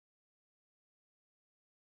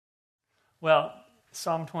Well,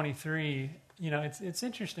 Psalm 23, it's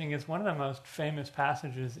interesting. It's one of the most famous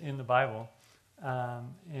passages in the Bible.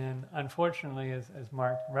 And unfortunately, as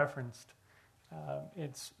Mark referenced,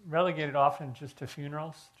 it's relegated often just to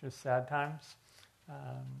funerals, just sad times.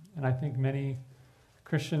 And I think many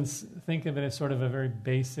Christians think of it as sort of a very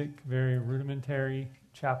basic, very rudimentary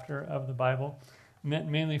chapter of the Bible, meant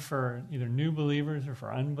mainly for either new believers or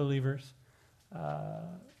for unbelievers.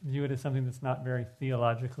 View it as something that's not very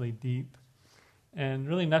theologically deep. And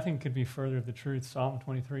really nothing could be further of the truth. Psalm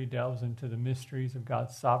 23 delves into the mysteries of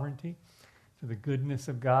God's sovereignty, to the goodness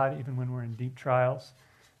of God, even when we're in deep trials,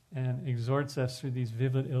 and exhorts us through these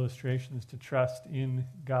vivid illustrations to trust in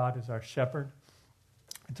God as our shepherd.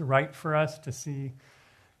 It's right for us to see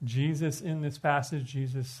Jesus in this passage.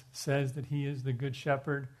 Jesus says that he is the good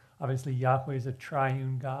shepherd. Obviously, Yahweh is a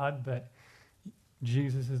triune God, but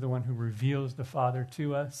Jesus is the one who reveals the Father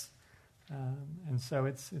to us. And so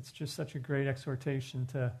it's just such a great exhortation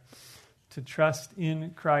to trust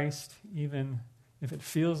in Christ, even if it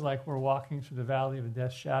feels like we're walking through the valley of a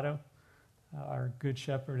death shadow. Our good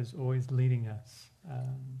shepherd is always leading us,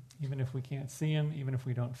 even if we can't see him, even if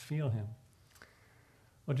we don't feel him.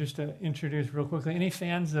 Well, just to introduce real quickly, any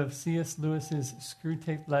fans of C.S. Lewis's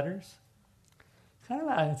Screwtape Letters?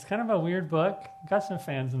 It's kind of a weird book. Got some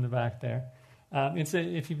fans in the back there.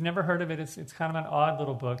 If you've never heard of it, it's kind of an odd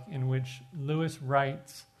little book in which Lewis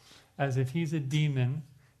writes as if he's a demon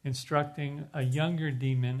instructing a younger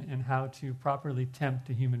demon in how to properly tempt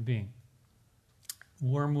a human being.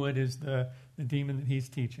 Wormwood is the demon that he's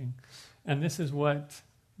teaching. And this is what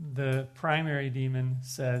the primary demon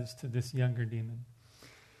says to this younger demon.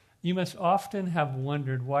 You must often have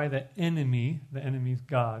wondered why the enemy's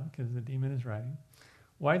God, because the demon is writing,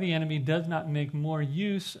 why the enemy does not make more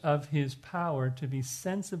use of his power to be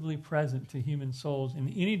sensibly present to human souls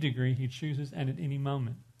in any degree he chooses and at any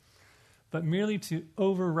moment, but merely to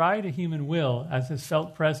override a human will, as his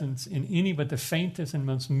felt presence in any but the faintest and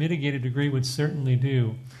most mitigated degree would certainly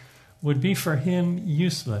do, would be for him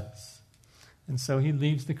useless. And so he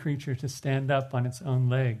leaves the creature to stand up on its own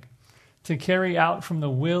leg, to carry out from the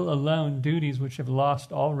will alone duties which have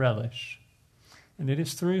lost all relish. And it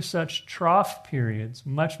is through such trough periods,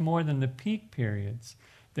 much more than the peak periods,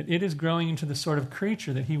 that it is growing into the sort of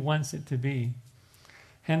creature that he wants it to be.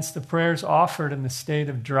 Hence the prayers offered in the state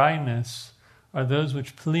of dryness are those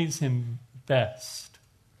which please him best.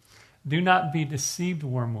 Do not be deceived,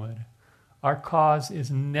 Wormwood. Our cause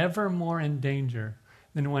is never more in danger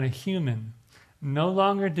than when a human, no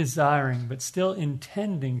longer desiring but still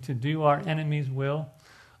intending to do our enemy's will,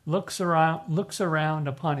 looks around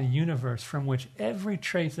upon a universe from which every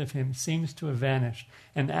trace of him seems to have vanished,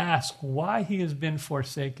 and asks why he has been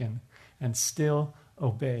forsaken, and still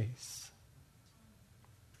obeys.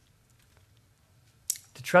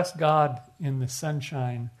 To trust God in the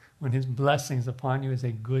sunshine when his blessings upon you is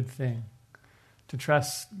a good thing. To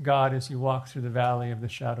trust God as you walk through the valley of the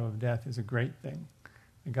shadow of death is a great thing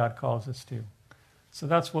that God calls us to. So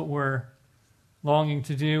that's what we're longing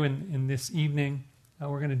to do in this evening.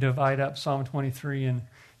 We're going to divide up Psalm 23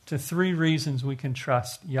 into 3 reasons we can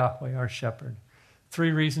trust Yahweh, our shepherd.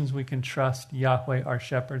 3 reasons we can trust Yahweh, our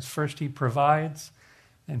shepherds. First, he provides,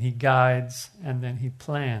 and he guides, and then he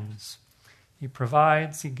plans. He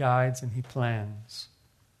provides, he guides, and he plans.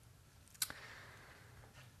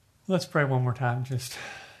 Let's pray one more time just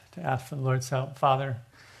to ask for the Lord's help. Father,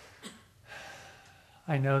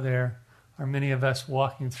 I know there are many of us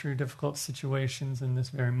walking through difficult situations in this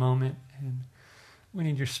very moment, and we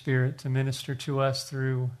need your Spirit to minister to us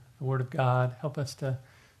through the Word of God. Help us to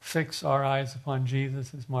fix our eyes upon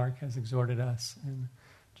Jesus as Mark has exhorted us. And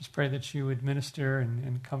just pray that you would minister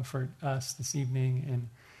and comfort us this evening and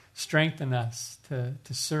strengthen us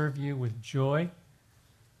to serve you with joy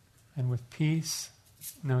and with peace,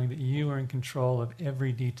 knowing that you are in control of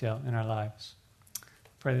every detail in our lives.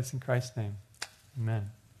 Pray this in Christ's name.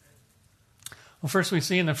 Amen. Well, first we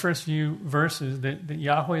see in the first few verses that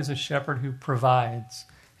Yahweh is a shepherd who provides.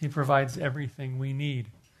 He provides everything we need.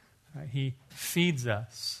 Right? He feeds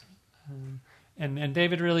us. And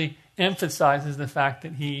David really emphasizes the fact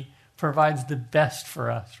that he provides the best for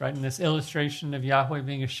us. Right? In this illustration of Yahweh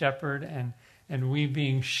being a shepherd and we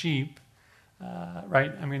being sheep,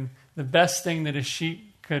 right? I mean, the best thing that a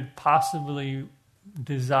sheep could possibly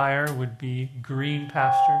desire would be green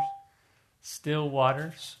pastures, still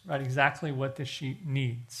waters, right? Exactly what the sheep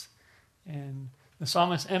needs. And the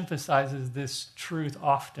psalmist emphasizes this truth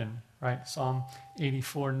often, right? Psalm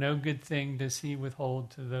 84, no good thing does he withhold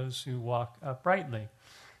to those who walk uprightly.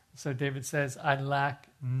 So David says, I lack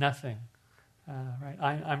nothing, right?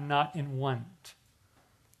 I'm not in want.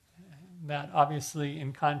 That obviously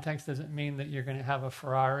in context doesn't mean that you're going to have a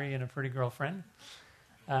Ferrari and a pretty girlfriend.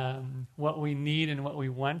 What we need and what we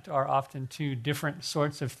want are often two different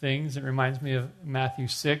sorts of things. It reminds me of Matthew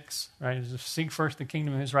 6, right? It's just seek first the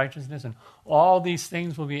kingdom of his righteousness, and all these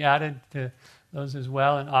things will be added to those as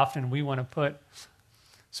well. And often we want to put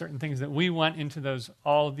certain things that we want into those,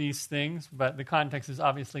 all these things, but the context is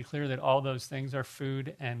obviously clear that all those things are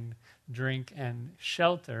food and drink and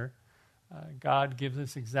shelter. God gives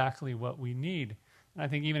us exactly what we need. And I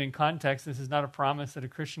think even in context, this is not a promise that a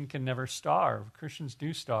Christian can never starve. Christians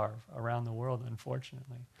do starve around the world,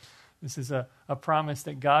 unfortunately. This is a promise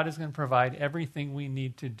that God is going to provide everything we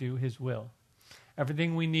need to do his will.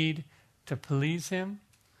 Everything we need to please him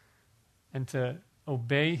and to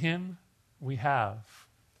obey him, we have.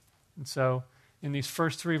 And so in these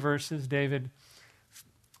first three verses, David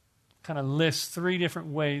kind of lists three different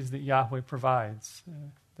ways that Yahweh provides.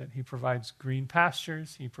 That he provides green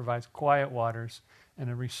pastures, he provides quiet waters, and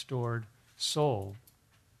a restored soul.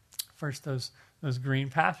 First, those green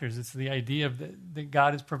pastures. It's the idea of that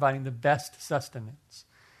God is providing the best sustenance,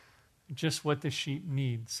 just what the sheep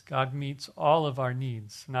needs. God meets all of our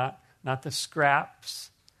needs, not the scraps.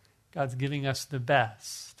 God's giving us the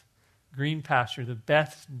best. Green pasture, the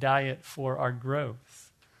best diet for our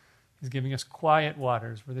growth. He's giving us quiet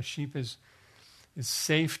waters where the sheep is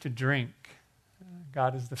safe to drink.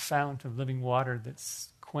 God is the fount of living water that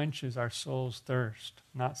quenches our soul's thirst,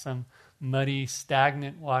 not some muddy,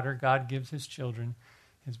 stagnant water. God gives his children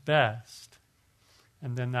his best.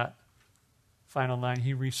 And then that final line,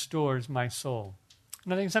 he restores my soul.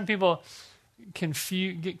 And I think some people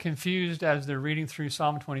get confused as they're reading through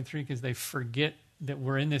Psalm 23 because they forget that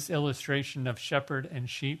we're in this illustration of shepherd and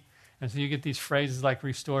sheep. And so you get these phrases like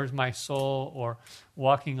restores my soul or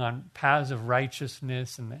walking on paths of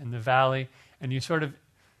righteousness in the valley. And you sort of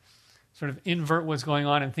invert what's going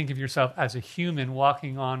on and think of yourself as a human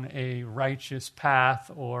walking on a righteous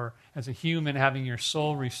path or as a human having your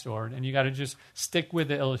soul restored. And you got to just stick with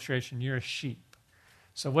the illustration. You're a sheep.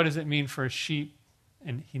 So what does it mean for a sheep?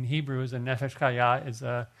 In Hebrew, is a nefesh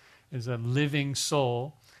chaya, is a living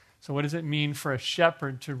soul. So what does it mean for a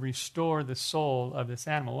shepherd to restore the soul of this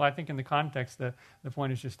animal? Well, I think in the context, the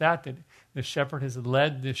point is just that the shepherd has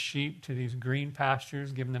led this sheep to these green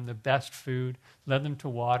pastures, given them the best food, led them to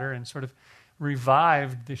water, and sort of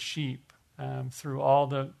revived the sheep through all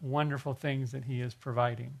the wonderful things that he is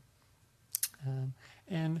providing.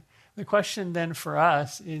 And the question then for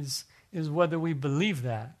us is whether we believe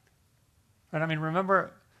that. Right? I mean,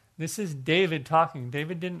 remember, this is David talking.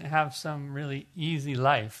 David didn't have some really easy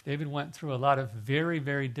life. David went through a lot of very,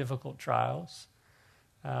 very difficult trials.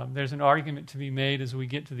 There's an argument to be made as we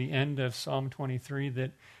get to the end of Psalm 23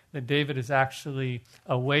 that David is actually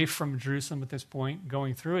away from Jerusalem at this point,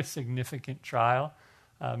 going through a significant trial.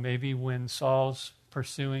 Maybe when Saul's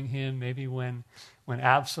pursuing him, maybe when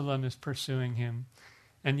Absalom is pursuing him.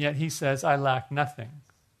 And yet he says, I lack nothing.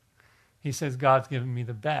 He says, God's given me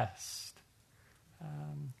the best.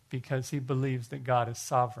 Because he believes that God is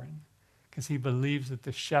sovereign, because he believes that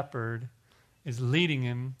the shepherd is leading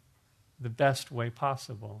him the best way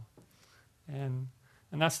possible. And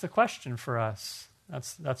that's the question for us.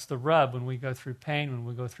 That's the rub when we go through pain, when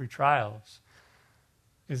we go through trials.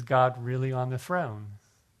 Is God really on the throne?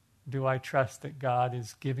 Do I trust that God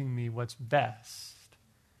is giving me what's best?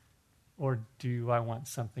 Or do I want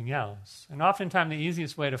something else? And oftentimes the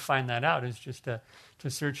easiest way to find that out is just to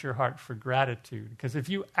search your heart for gratitude. Because if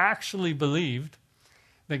you actually believed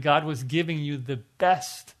that God was giving you the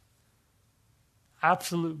best,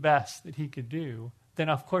 absolute best that he could do, then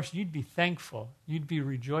of course you'd be thankful. You'd be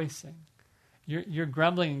rejoicing. You're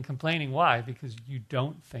grumbling and complaining. Why? Because you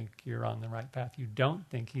don't think you're on the right path. You don't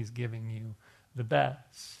think he's giving you the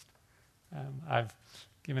best. I've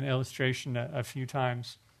given an illustration a few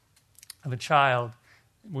times of a child.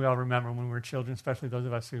 We all remember when we were children, especially those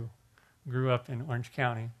of us who grew up in Orange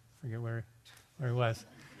County. I forget where it was.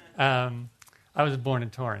 I was born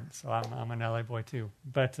in Torrance, so I'm an LA boy too.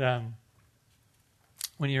 But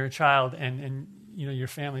when you're a child and you know your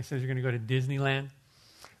family says you're going to go to Disneyland,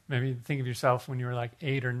 maybe think of yourself when you were like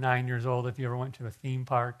 8 or 9 years old, if you ever went to a theme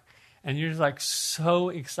park, and you're just like so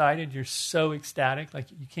excited, you're so ecstatic,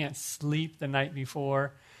 like you can't sleep the night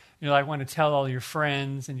before. You like want to tell all your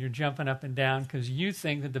friends, and you're jumping up and down because you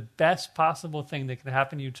think that the best possible thing that could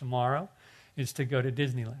happen to you tomorrow is to go to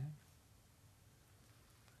Disneyland.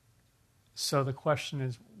 So the question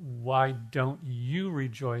is, why don't you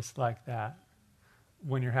rejoice like that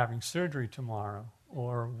when you're having surgery tomorrow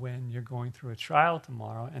or when you're going through a trial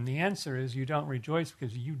tomorrow? And the answer is you don't rejoice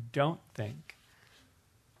because you don't think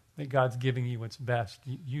that God's giving you what's best.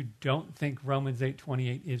 You don't think Romans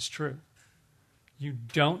 8:28 is true. you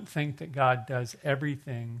don't think that God does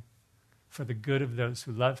everything for the good of those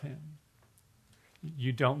who love him.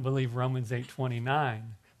 You don't believe Romans 8:29,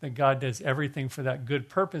 that God does everything for that good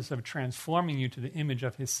purpose of transforming you to the image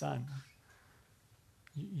of his Son.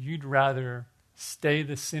 You'd rather stay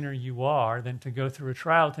the sinner you are than to go through a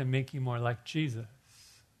trial to make you more like Jesus.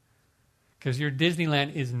 Because your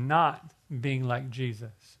Disneyland is not being like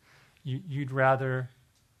Jesus. You'd rather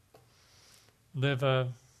live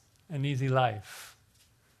an easy life.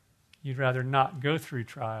 You'd rather not go through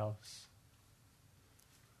trials.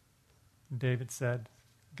 David said,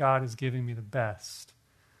 God is giving me the best.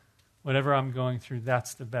 Whatever I'm going through,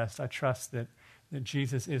 that's the best. I trust that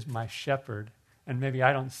Jesus is my shepherd. And maybe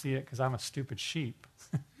I don't see it because I'm a stupid sheep.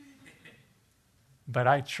 But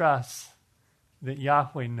I trust that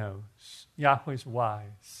Yahweh knows. Yahweh's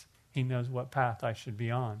wise. He knows what path I should be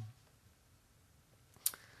on.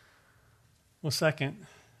 Well, second,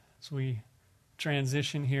 as we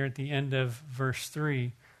transition here at the end of verse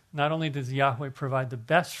 3, not only does Yahweh provide the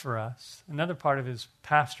best for us, another part of his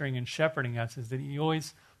pastoring and shepherding us is that he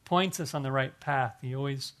always points us on the right path. He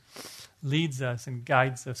always leads us and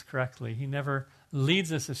guides us correctly. He never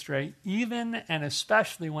leads us astray, even and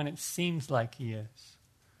especially when it seems like he is.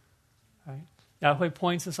 Right? Yahweh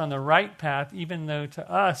points us on the right path, even though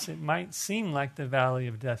to us it might seem like the valley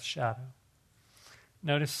of death's shadow.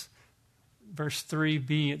 Notice verse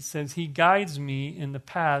 3b, it says, he guides me in the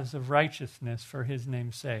paths of righteousness for his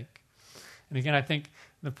name's sake. And again, I think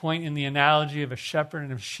the point in the analogy of a shepherd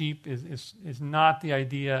and of sheep is not the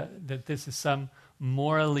idea that this is some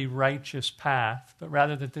morally righteous path, but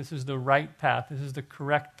rather that this is the right path. This is the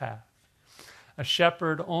correct path. A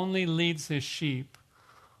shepherd only leads his sheep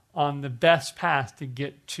on the best path to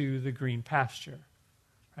get to the green pasture.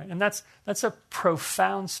 Right? And that's a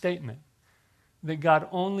profound statement, that God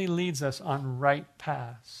only leads us on right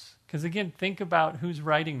paths. Because again, think about who's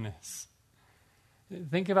writing this.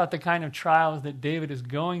 Think about the kind of trials that David is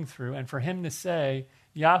going through, and for him to say,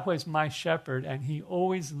 Yahweh's my shepherd, and he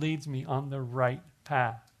always leads me on the right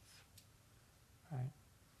path. Right?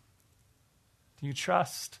 Do you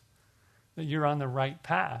trust that you're on the right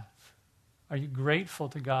path? Are you grateful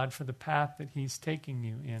to God for the path that he's taking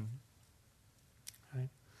you in? Right?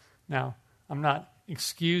 Now, I'm not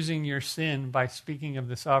excusing your sin by speaking of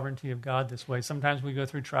the sovereignty of God this way. Sometimes we go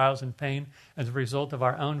through trials and pain as a result of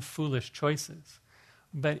our own foolish choices.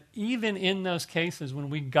 But even in those cases, when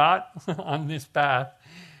we got on this path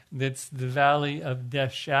that's the valley of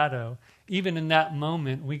death's shadow, even in that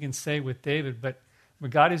moment, we can say with David, but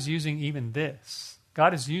God is using even this.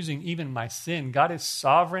 God is using even my sin. God is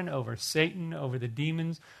sovereign over Satan, over the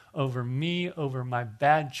demons, over me, over my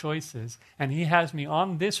bad choices. And he has me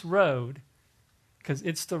on this road because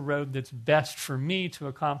it's the road that's best for me to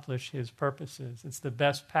accomplish his purposes. It's the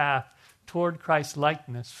best path toward Christ's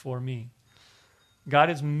likeness for me.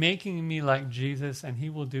 God is making me like Jesus, and he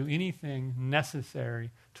will do anything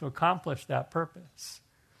necessary to accomplish that purpose,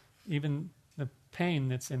 even the pain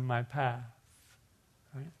that's in my path.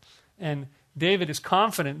 Right? And David is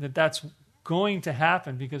confident that that's going to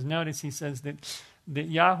happen because notice he says that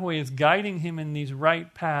Yahweh is guiding him in these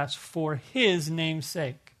right paths for his name's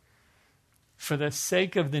sake, for the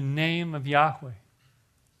sake of the name of Yahweh.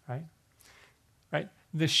 Right? Right?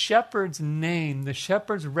 The shepherd's name, the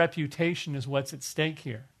shepherd's reputation is what's at stake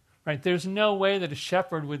here. Right? There's no way that a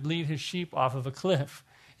shepherd would lead his sheep off of a cliff.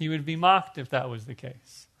 He would be mocked if that was the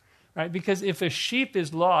case. Right? Because if a sheep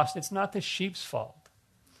is lost, it's not the sheep's fault.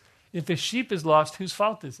 If a sheep is lost, whose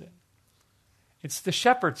fault is it? It's the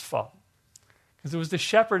shepherd's fault. Because it was the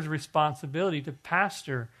shepherd's responsibility to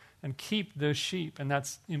pasture and keep those sheep. And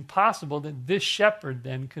that's impossible that this shepherd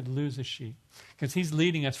then could lose a sheep. Because he's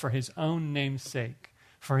leading us for his own name's sake,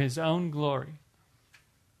 for his own glory.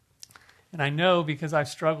 And I know because I've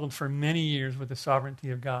struggled for many years with the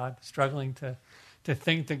sovereignty of God, struggling to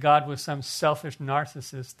think that God was some selfish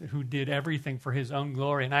narcissist who did everything for his own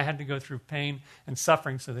glory, and I had to go through pain and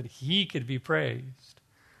suffering so that he could be praised.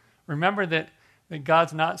 Remember that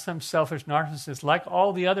God's not some selfish narcissist like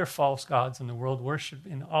all the other false gods in the world worship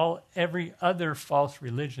in every other false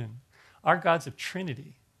religion. Our God's a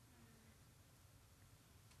Trinity.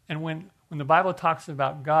 And when the Bible talks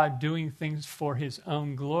about God doing things for his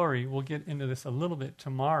own glory, we'll get into this a little bit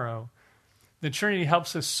tomorrow, the Trinity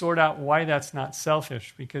helps us sort out why that's not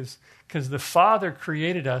selfish, because the Father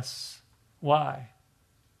created us. Why?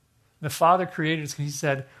 The Father created us because he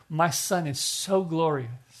said, my Son is so glorious.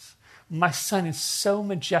 My Son is so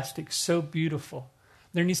majestic, so beautiful.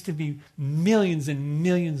 There needs to be millions and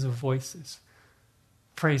millions of voices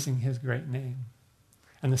praising his great name.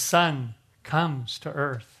 And the Son comes to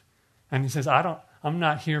earth and he says, I'm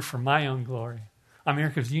not here for my own glory. I'm here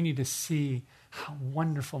because you need to see how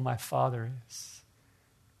wonderful my Father is.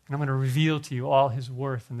 And I'm going to reveal to you all his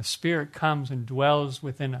worth. And the Spirit comes and dwells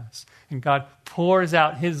within us. And God pours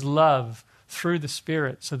out his love through the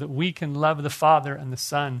Spirit so that we can love the Father and the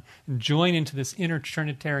Son and join into this inner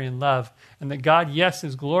Trinitarian love. And that God, yes,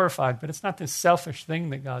 is glorified, but it's not this selfish thing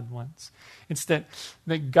that God wants. It's that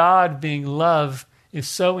God, being love, is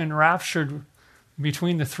so enraptured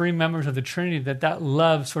between the three members of the Trinity that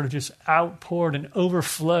love sort of just outpoured and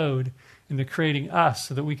overflowed into creating us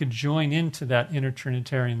so that we could join into that inner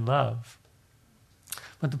Trinitarian love.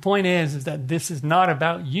 But the point is that this is not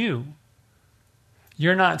about you.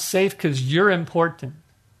 You're not safe because you're important.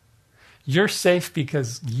 You're safe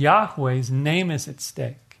because Yahweh's name is at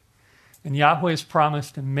stake. And Yahweh has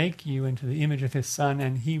promised to make you into the image of his Son,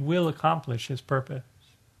 and he will accomplish his purpose.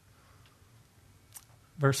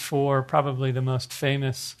 Verse 4, probably the most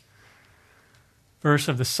famous verse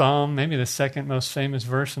of the Psalm, maybe the second most famous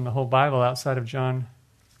verse in the whole Bible outside of John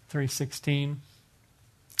 3:16.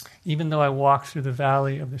 Even though I walk through the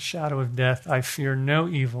valley of the shadow of death, I fear no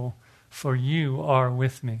evil, for you are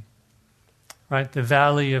with me. Right? The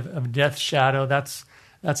valley of death's shadow, that's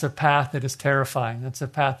a path that is terrifying. That's a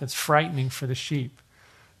path that's frightening for the sheep.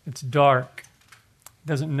 It's dark.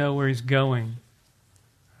 Doesn't know where he's going.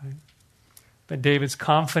 Right? But David's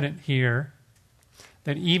confident here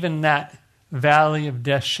that even that valley of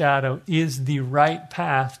death's shadow is the right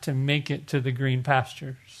path to make it to the green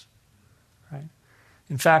pastures. Right?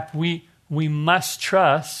 In fact, we must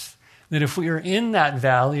trust that if we are in that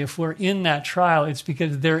valley, if we're in that trial, it's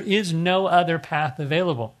because there is no other path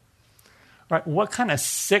available. Right? What kind of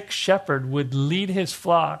sick shepherd would lead his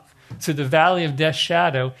flock to the valley of death's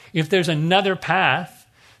shadow if there's another path,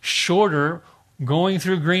 shorter, going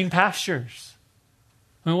through green pastures?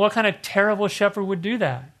 I mean, what kind of terrible shepherd would do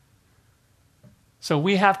that? So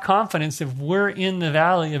we have confidence if we're in the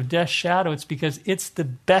valley of death's shadow, it's because it's the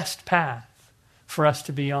best path for us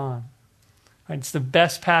to be on. Right? It's the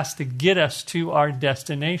best path to get us to our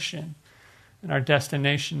destination. And our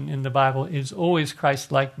destination in the Bible is always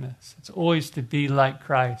Christ-likeness. It's always to be like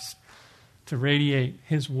Christ, to radiate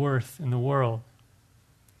his worth in the world.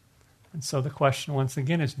 And so the question once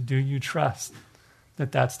again is, do you trust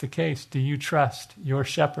that that's the case? Do you trust your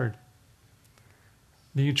shepherd?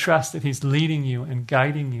 Do you trust that he's leading you and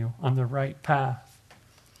guiding you on the right path?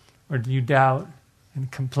 Or do you doubt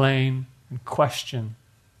and complain and question?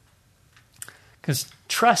 Because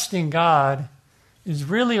trusting God is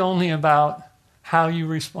really only about how you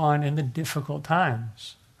respond in the difficult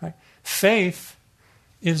times. Right? Faith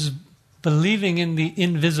is believing in the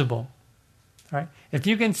invisible. Right? If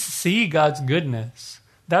you can see God's goodness,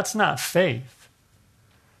 that's not faith.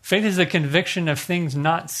 Faith is a conviction of things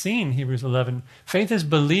not seen, Hebrews 11. Faith is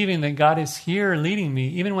believing that God is here leading me,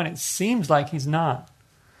 even when it seems like he's not.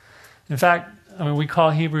 In fact, we call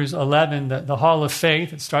Hebrews 11 the hall of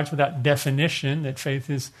faith. It starts with that definition that faith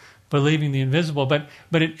is believing the invisible. But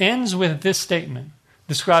it ends with this statement,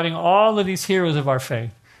 describing all of these heroes of our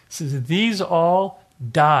faith. It says, these all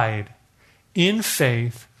died in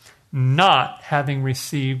faith, not having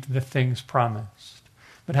received the things promised,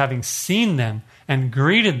 but having seen them and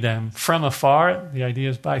greeted them from afar. The idea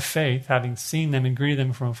is by faith, having seen them and greeted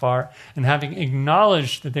them from afar, and having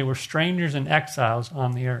acknowledged that they were strangers and exiles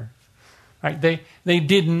on the earth. Right? They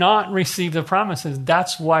did not receive the promises.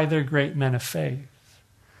 That's why they're great men of faith.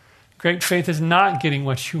 Great faith is not getting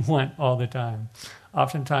what you want all the time.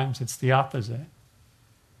 Oftentimes it's the opposite.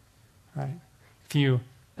 Right? If you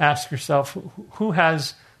ask yourself, who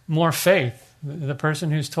has more faith? The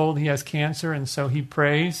person who's told he has cancer and so he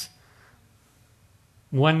prays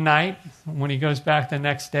one night, when he goes back the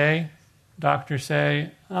next day, doctors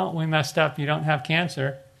say, oh, we messed up, you don't have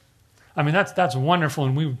cancer. I mean, that's wonderful,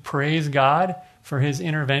 and we would praise God for his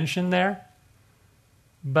intervention there.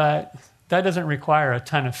 But that doesn't require a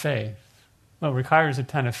ton of faith. What requires a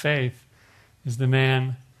ton of faith is the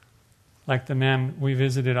man, like the man we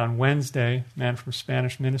visited on Wednesday, man from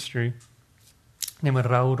Spanish ministry, named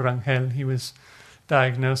Raul Rangel. He was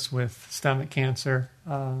diagnosed with stomach cancer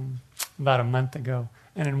about a month ago.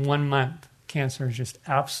 And in 1 month, cancer has just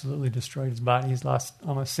absolutely destroyed his body. He's lost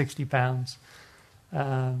almost 60 pounds.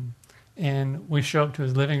 And we show up to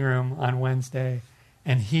his living room on Wednesday,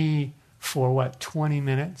 and he, for 20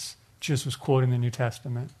 minutes, just was quoting the New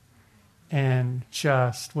Testament. And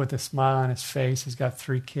just with a smile on his face, he's got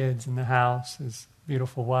 3 kids in the house, his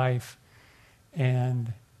beautiful wife.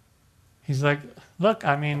 And he's like, look,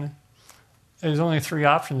 I mean, there's only 3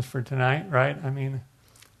 options for tonight, right? I mean,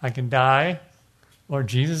 I can die, or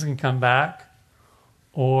Jesus can come back,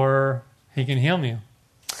 or he can heal me.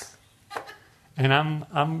 And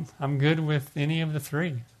I'm good with any of the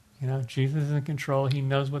three. You know, Jesus is in control. He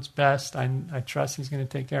knows what's best. I trust he's going to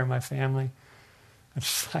take care of my family. I'm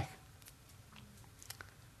just like,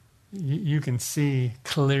 you can see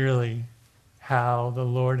clearly how the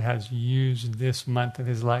Lord has used this month of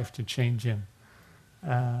his life to change him.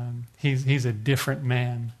 He's a different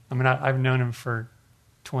man. I mean, I've known him for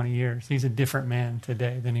 20 years. He's a different man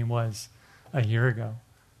today than he was a year ago.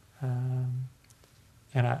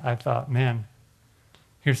 And I thought, man,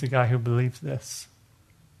 here's a guy who believes this.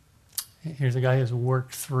 Here's a guy who's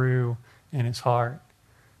worked through in his heart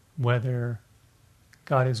whether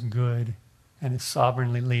God is good and is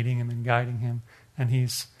sovereignly leading him and guiding him. And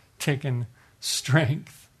he's taken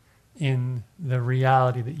strength in the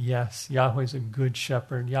reality that, yes, Yahweh's a good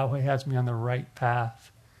shepherd. Yahweh has me on the right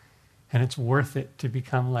path. And it's worth it to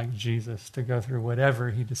become like Jesus, to go through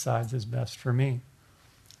whatever he decides is best for me.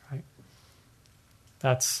 Right?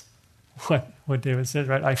 That's what David says,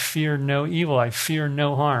 right? I fear no evil. I fear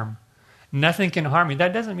no harm. Nothing can harm me.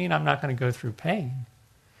 That doesn't mean I'm not going to go through pain.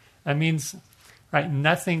 That means, right,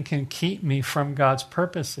 nothing can keep me from God's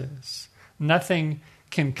purposes. Nothing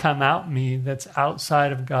can come out me that's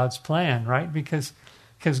outside of God's plan, right? Because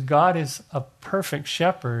God is a perfect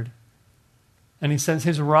shepherd. And he says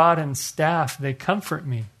his rod and staff, they comfort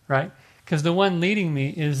me, right? Because the one leading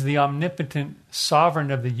me is the omnipotent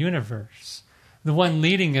sovereign of the universe. The one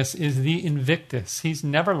leading us is the Invictus. He's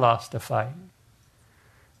never lost a fight.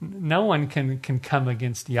 No one can come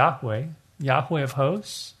against Yahweh, Yahweh of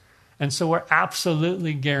hosts. And so we're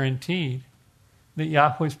absolutely guaranteed that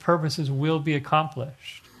Yahweh's purposes will be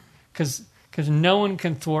accomplished. Because no one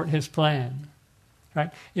can thwart his plan. Right?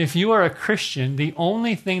 If you are a Christian, the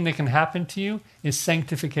only thing that can happen to you is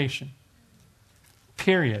sanctification.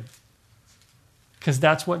 Period. Because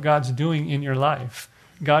that's what God's doing in your life.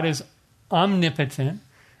 God is omnipotent,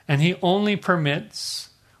 and he only permits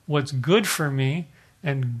what's good for me,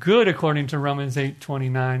 and good, according to Romans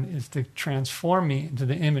 8:29, is to transform me into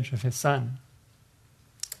the image of his Son.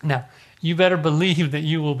 Now, you better believe that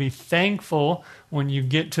you will be thankful when you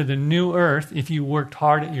get to the new earth if you worked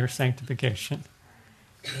hard at your sanctification,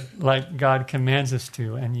 like God commands us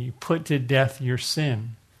to, and you put to death your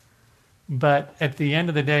sin. But at the end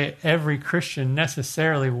of the day, every Christian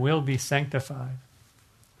necessarily will be sanctified,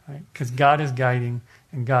 right? Because God is guiding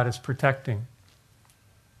and God is protecting.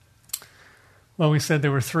 Well, we said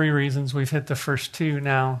there were 3 reasons. We've hit the first 2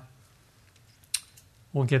 now.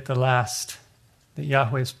 We'll get the last. That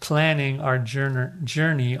Yahweh is planning our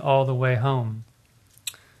journey all the way home.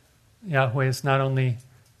 Yahweh is not only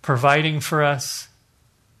providing for us,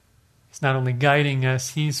 he's not only guiding us,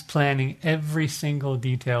 he's planning every single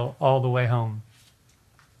detail all the way home.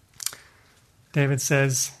 David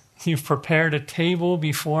says, you've prepared a table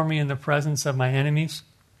before me in the presence of my enemies.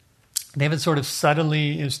 David sort of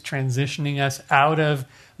subtly is transitioning us out of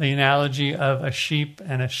the analogy of a sheep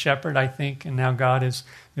and a shepherd, I think, and now God is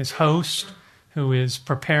this host who is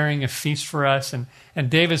preparing a feast for us. And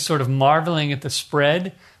David's sort of marveling at the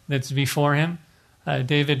spread that's before him.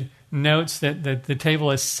 David notes that the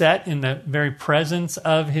table is set in the very presence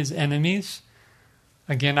of his enemies.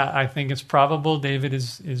 Again, I think it's probable David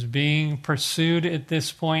is being pursued at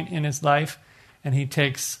this point in his life, and he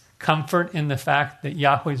takes comfort in the fact that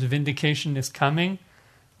Yahweh's vindication is coming,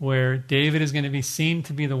 where David is going to be seen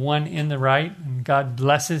to be the one in the right, and God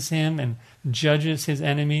blesses him and judges his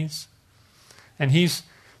enemies. And he's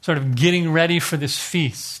sort of getting ready for this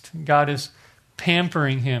feast. God is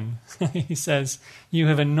pampering him. He says, you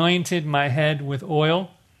have anointed my head with oil.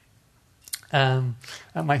 That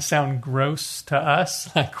might sound gross to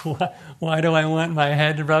us. Like, why do I want my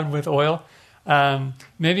head rubbed with oil?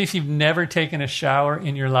 Maybe if you've never taken a shower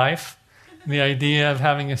in your life, the idea of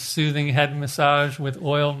having a soothing head massage with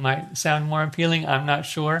oil might sound more appealing. I'm not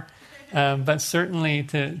sure. But certainly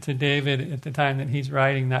to David at the time that he's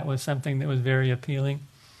writing, that was something that was very appealing.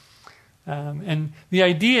 And the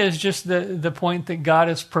idea is just the point that God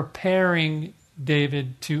is preparing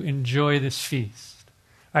David to enjoy this feast.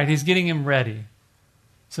 Right? He's getting him ready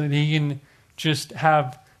so that he can just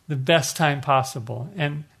have the best time possible.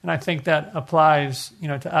 And I think that applies,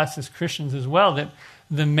 to us as Christians as well, that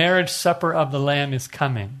the marriage supper of the Lamb is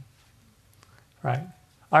coming. Right?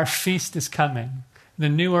 Our feast is coming. The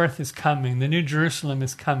new earth is coming. The new Jerusalem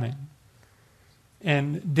is coming.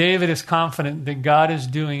 And David is confident that God is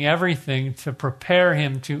doing everything to prepare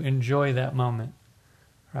him to enjoy that moment.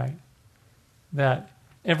 Right? That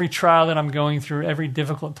every trial that I'm going through, every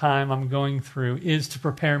difficult time I'm going through is to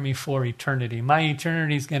prepare me for eternity. My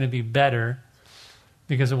eternity is going to be better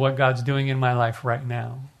because of what God's doing in my life right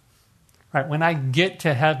now. Right? When I get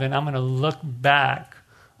to heaven, I'm going to look back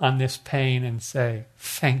on this pain and say,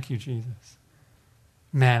 thank you, Jesus.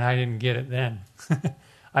 Man, I didn't get it then.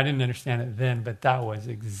 I didn't understand it then, but that was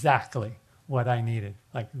exactly what I needed.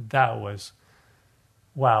 Like that was,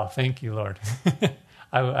 wow, thank you, Lord.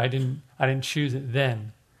 I didn't choose it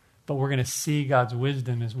then, but we're going to see God's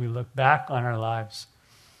wisdom as we look back on our lives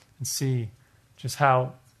and see just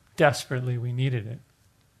how desperately we needed it.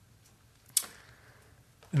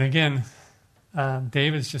 And again,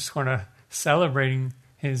 David's just kind of celebrating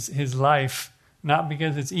his life, not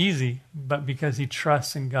because it's easy, but because he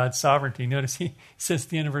trusts in God's sovereignty. Notice he says at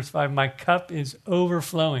the end of verse 5, my cup is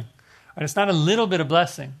overflowing. And it's not a little bit of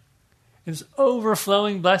blessing. It's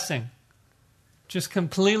overflowing blessing. Just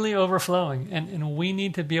completely overflowing. And we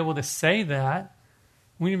need to be able to say that.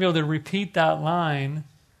 We need to be able to repeat that line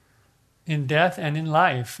in death and in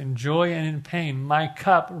life, in joy and in pain. My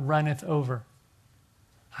cup runneth over.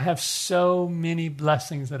 I have so many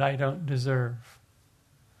blessings that I don't deserve.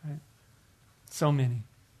 Right? So many.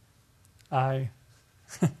 I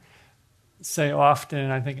say often,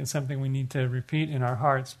 and I think it's something we need to repeat in our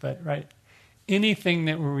hearts, but right, anything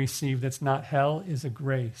that we receive that's not hell is a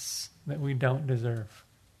grace that we don't deserve.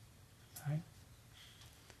 Right?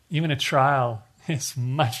 Even a trial is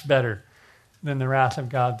much better than the wrath of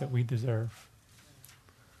God that we deserve.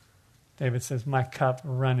 David says, my cup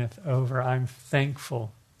runneth over. I'm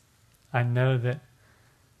thankful. I know that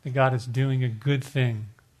God is doing a good thing.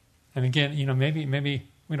 And again, maybe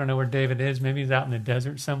we don't know where David is. Maybe he's out in the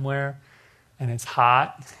desert somewhere and it's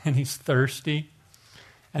hot and he's thirsty.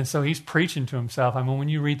 And so he's preaching to himself. I mean, when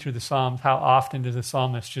you read through the Psalms, how often does the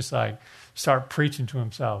psalmist just like start preaching to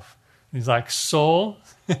himself? And he's like, soul,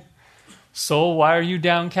 soul, why are you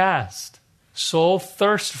downcast? Soul,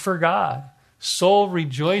 thirst for God. Soul,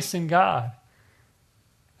 rejoice in God.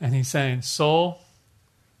 And he's saying, soul,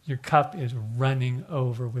 your cup is running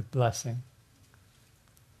over with blessing.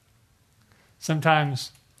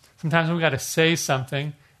 Sometimes we've got to say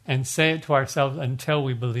something and say it to ourselves until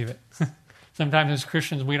we believe it. Sometimes as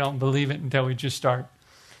Christians, we don't believe it until we just start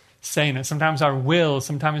saying it. Sometimes our will,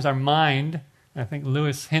 sometimes our mind, and I think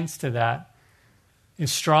Lewis hints to that,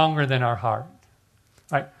 is stronger than our heart.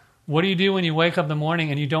 Right? What do you do when you wake up in the morning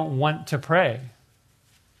and you don't want to pray?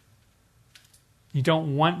 You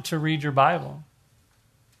don't want to read your Bible.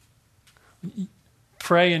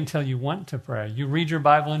 Pray until you want to pray. You read your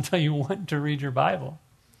Bible until you want to read your Bible.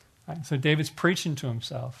 Right? So David's preaching to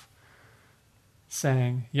himself,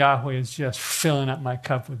 saying, Yahweh is just filling up my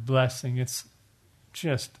cup with blessing. It's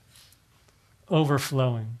just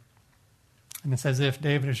overflowing. And it's as if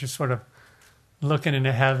David is just sort of looking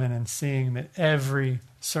into heaven and seeing that every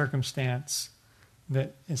circumstance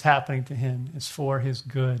that is happening to him is for his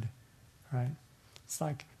good. Right? It's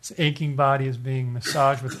like his aching body is being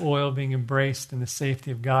massaged with oil, being embraced in the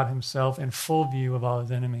safety of God himself in full view of all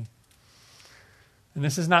his enemy. And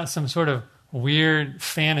this is not some sort of weird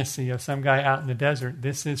fantasy of some guy out in the desert.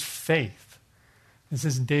 This is faith. This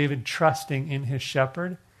is David trusting in his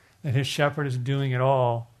shepherd, that his shepherd is doing it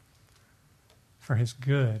all for his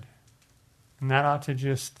good. And that ought to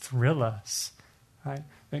just thrill us, right?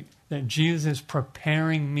 That Jesus is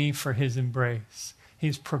preparing me for his embrace.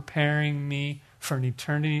 He's preparing me for an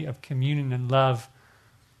eternity of communion and love.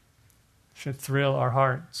 Should thrill our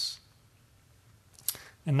hearts.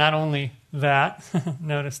 And not only that,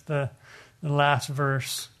 notice the last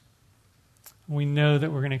verse. We know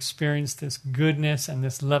that we're going to experience this goodness and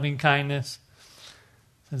this loving kindness.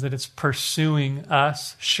 It says that it's pursuing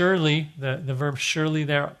us. Surely, the verb surely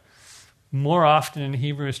there more often in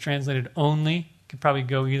Hebrew is translated only. Could probably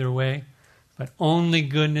go either way. But only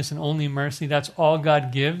goodness and only mercy, that's all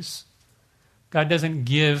God gives. God doesn't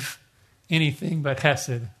give anything but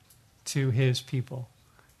hesed to his people.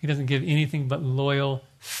 He doesn't give anything but loyal,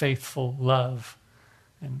 faithful love.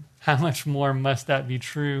 And how much more must that be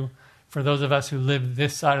true for those of us who live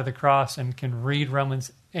this side of the cross and can read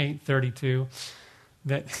Romans 8:32,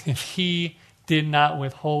 that if he did not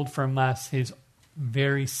withhold from us his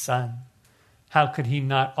very son, how could he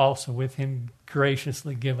not also with him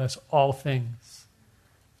graciously give us all things?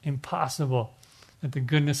 Impossible that the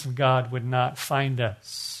goodness of God would not find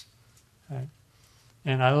us. Right?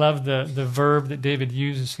 And I love the verb that David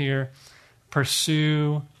uses here,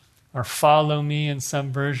 pursue or follow me in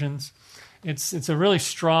some versions. It's a really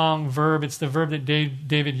strong verb. It's the verb that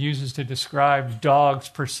David uses to describe dogs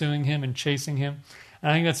pursuing him and chasing him.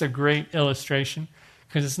 And I think that's a great illustration,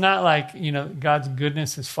 because it's not like, God's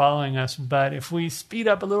goodness is following us, but if we speed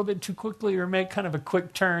up a little bit too quickly or make kind of a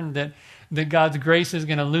quick turn, that God's grace is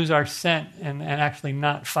going to lose our scent and actually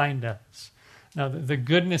not find us. Now, the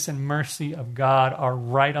goodness and mercy of God are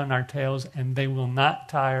right on our tails, and they will not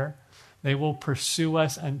tire. They will pursue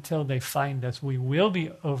us until they find us. We will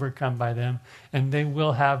be overcome by them, and they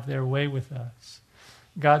will have their way with us.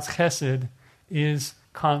 God's chesed is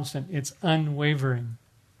constant. It's unwavering.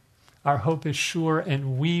 Our hope is sure,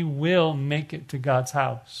 and we will make it to God's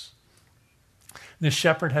house. The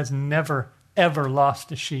shepherd has never, ever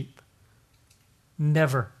lost a sheep.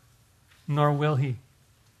 Never. Nor will he.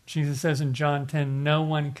 Jesus says in John 10, no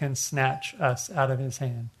one can snatch us out of his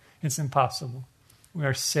hand. It's impossible. We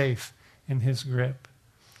are safe in his grip.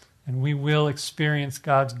 And we will experience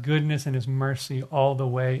God's goodness and his mercy all the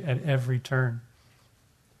way at every turn.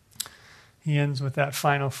 He ends with that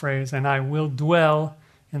final phrase, and I will dwell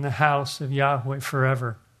in the house of Yahweh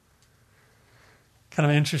forever. Kind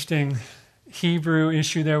of interesting Hebrew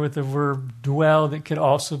issue there with the verb dwell that could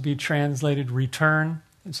also be translated return.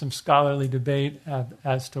 There's some scholarly debate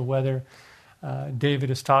as to whether David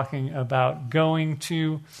is talking about going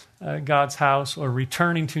to God's house or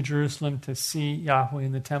returning to Jerusalem to see Yahweh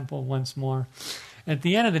in the temple once more. At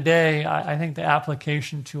the end of the day, I think the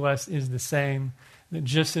application to us is the same. That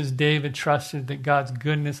just as David trusted that God's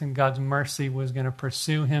goodness and God's mercy was going to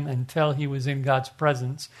pursue him until he was in God's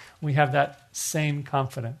presence, we have that same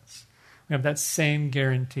confidence. We have that same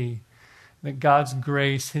guarantee that God's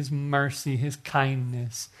grace, his mercy, his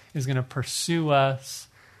kindness is going to pursue us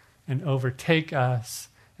and overtake us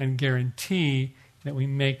and guarantee that we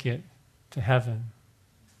make it to heaven.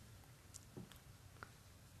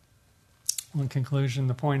 In conclusion,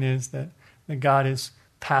 the point is that God is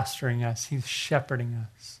pastoring us. He's shepherding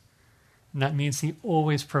us. And that means he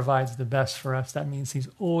always provides the best for us. That means he's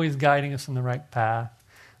always guiding us on the right path.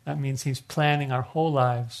 That means he's planning our whole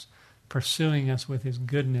lives, pursuing us with his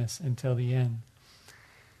goodness until the end.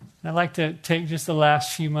 And I'd like to take just the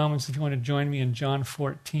last few moments, if you want to join me in John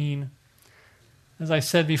 14. As I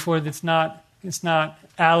said before, it's not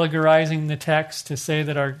allegorizing the text to say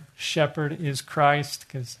that our shepherd is Christ,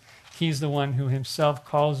 because he's the one who himself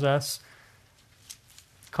calls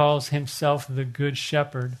himself the good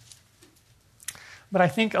shepherd. But I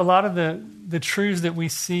think a lot of the truths that we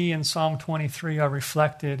see in Psalm 23 are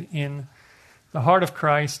reflected in the heart of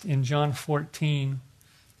Christ in John 14.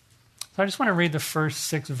 So I just want to read the first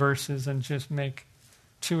 6 verses and just make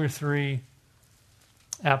 2 or 3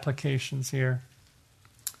 applications here.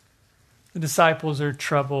 The disciples are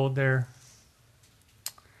troubled. They're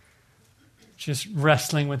just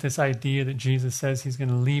wrestling with this idea that Jesus says he's going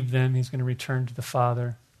to leave them. He's going to return to the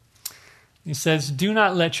Father. He says, do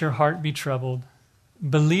not let your heart be troubled.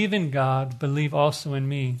 Believe in God. Believe also in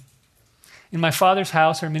me. In my Father's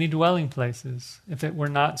house are many dwelling places. If it were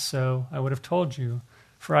not so, I would have told you,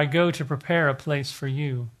 for I go to prepare a place for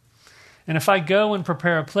you. And if I go and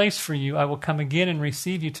prepare a place for you, I will come again and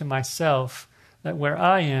receive you to myself, that where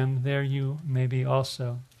I am, there you may be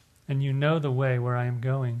also. And you know the way where I am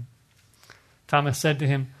going. Thomas said to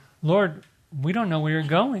him, Lord, we don't know where you're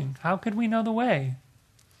going. How could we know the way?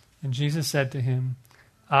 And Jesus said to him,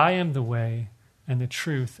 I am the way and the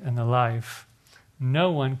truth and the life.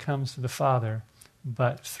 No one comes to the Father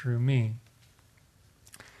but through me.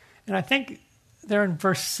 And I think there in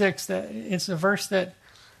verse 6, that it's a verse that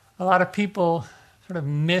a lot of people sort of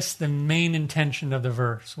miss the main intention of the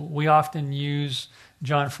verse. We often use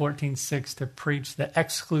John 14:6 to preach the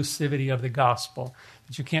exclusivity of the gospel,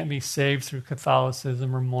 that you can't be saved through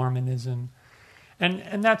Catholicism or Mormonism.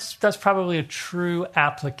 And that's probably a true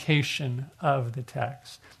application of the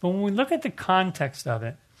text. But when we look at the context of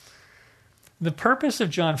it, the purpose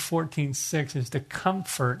of John 14:6 is to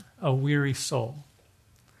comfort a weary soul.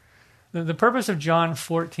 The purpose of John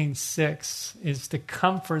 14:6 is to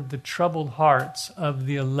comfort the troubled hearts of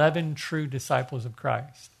the 11 true disciples of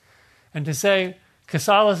Christ. And to say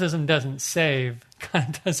Catholicism doesn't save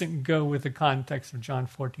kind of doesn't go with the context of John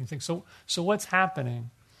 14:6. So what's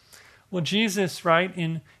happening? Well, Jesus, right,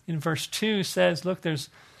 in verse 2 says, look,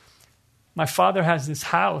 my Father has this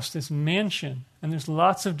house, this mansion, and there's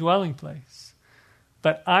lots of dwelling place.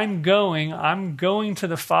 But I'm going to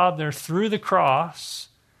the Father through the cross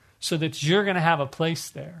so that you're going to have a place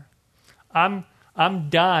there. I'm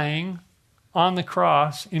dying on the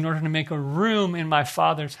cross in order to make a room in my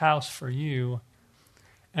Father's house for you.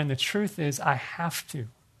 And the truth is, I have to.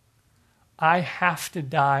 I have to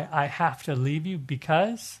die. I have to leave you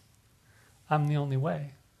because I'm the only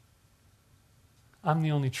way. I'm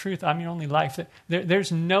the only truth. I'm your only life.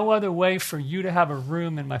 There's no other way for you to have a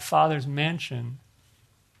room in my Father's mansion.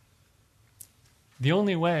 The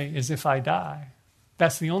only way is if I die.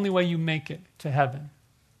 That's the only way you make it to heaven.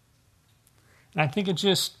 And I think it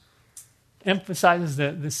just emphasizes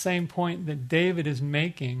the same point that David is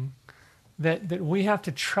making, that we have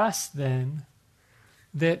to trust then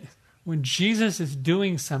that When Jesus is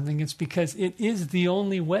doing something, it's because it is the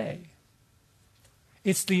only way.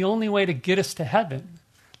 It's the only way to get us to heaven.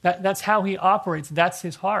 That's how he operates. That's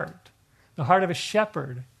his heart. The heart of a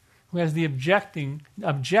shepherd who has the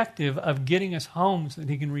objective of getting us home so that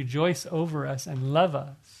he can rejoice over us and love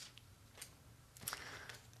us.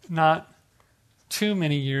 Not too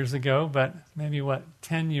many years ago, but maybe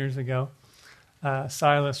 10 years ago,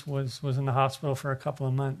 Silas was in the hospital for a couple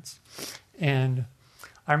of months. And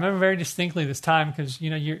I remember very distinctly this time because,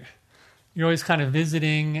 you're always kind of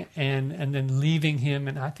visiting and then leaving him.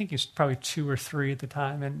 And I think he was probably 2 or 3 at the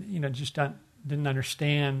time. And, just didn't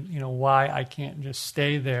understand, why I can't just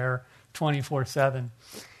stay there 24/7. And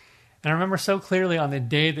I remember so clearly on the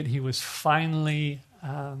day that he was finally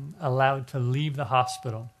allowed to leave the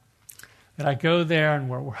hospital, that I go there and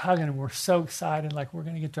we're hugging and we're so excited, like we're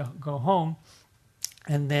going to get to go home.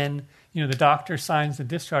 And then, the doctor signs the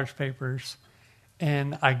discharge papers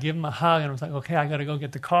and I give him a hug and I was like, okay, I got to go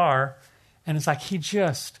get the car. And it's like he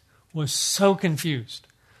just was so confused.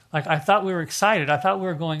 Like I thought we were excited. I thought we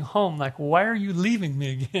were going home. Like, why are you leaving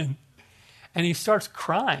me again? And he starts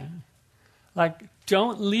crying. Like,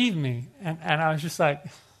 don't leave me. And I was just like,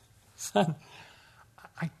 son,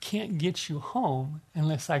 I can't get you home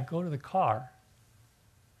unless I go to the car.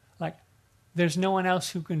 Like, there's no one else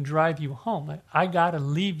who can drive you home. Like, I got to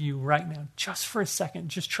leave you right now, just for a second.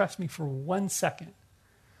 Just trust me for 1 second.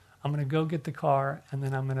 I'm going to go get the car, and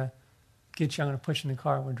then I'm going to get you. I'm going to push in the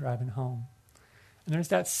car, and we're driving home. And there's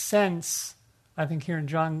that sense, I think, here in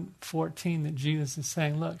John 14 that Jesus is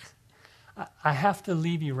saying, look, I have to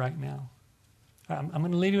leave you right now. I'm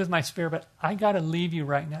going to leave you with my spirit, but I got to leave you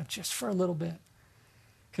right now just for a little bit.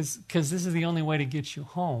 Because this is the only way to get you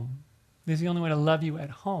home. This is the only way to love you at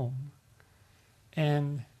home.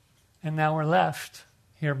 And now we're left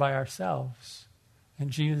here by ourselves. And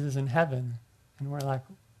Jesus is in heaven. And we're like,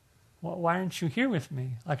 well, why aren't you here with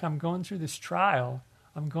me? Like, I'm going through this trial.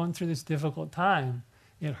 I'm going through this difficult time.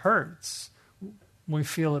 It hurts. We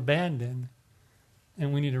feel abandoned.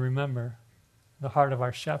 And we need to remember the heart of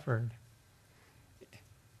our shepherd.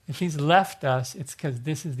 If he's left us, it's because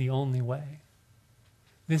this is the only way.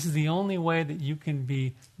 This is the only way that you can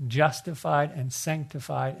be justified and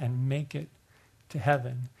sanctified and make it to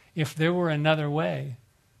heaven. If there were another way,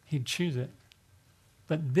 he'd choose it.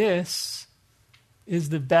 But this is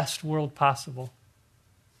the best world possible.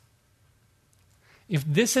 If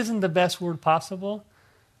this isn't the best world possible,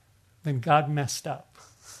 then God messed up.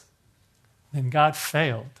 Then God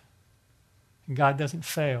failed. And God doesn't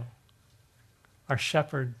fail. Our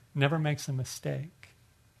shepherd never makes a mistake.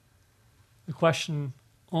 The question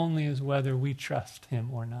only is whether we trust him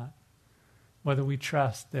or not. Whether we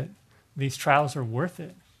trust that these trials are worth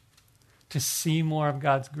it. To see more of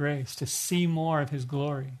God's grace. To see more of his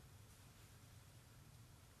glory.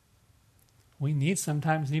 We need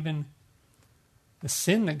sometimes even the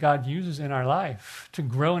sin that God uses in our life to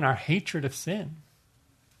grow in our hatred of sin.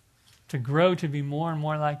 To grow to be more and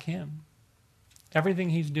more like him. Everything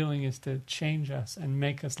he's doing is to change us and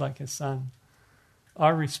make us like his son.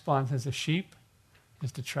 Our response as a sheep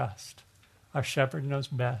is to trust. Our shepherd knows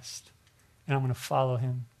best. And I'm going to follow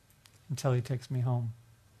him until he takes me home.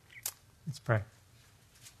 Let's pray.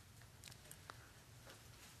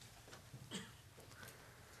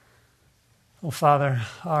 Oh, Father,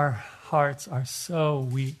 our hearts are so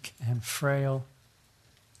weak and frail.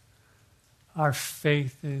 Our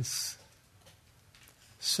faith is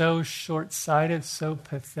so short-sighted, so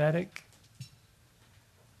pathetic.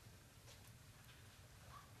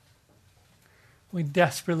 We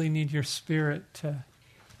desperately need your Spirit to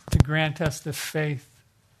grant us the faith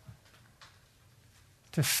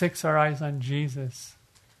to fix our eyes on Jesus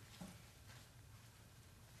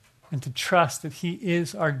and to trust that he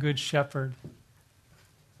is our good shepherd,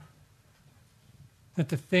 that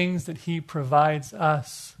the things that he provides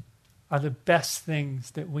us are the best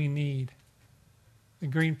things that we need, the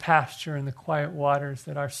green pasture and the quiet waters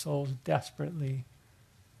that our souls desperately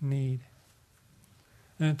need.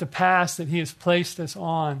 And that the paths that he has placed us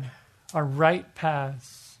on are right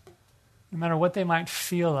paths, no matter what they might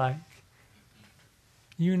feel like.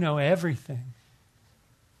 You know everything.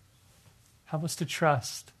 Help us to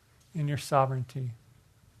trust in your sovereignty.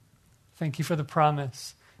 Thank you for the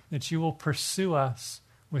promise that you will pursue us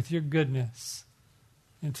with your goodness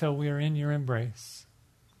until we are in your embrace.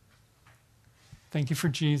 Thank you for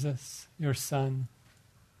Jesus, your Son.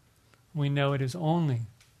 We know it is only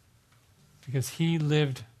because he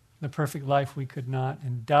lived the perfect life we could not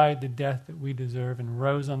and died the death that we deserve and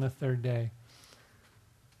rose on the third day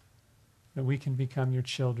that we can become your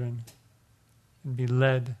children and be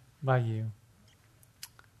led by you.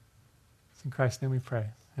 In Christ's name we pray.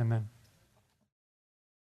 Amen. Amen.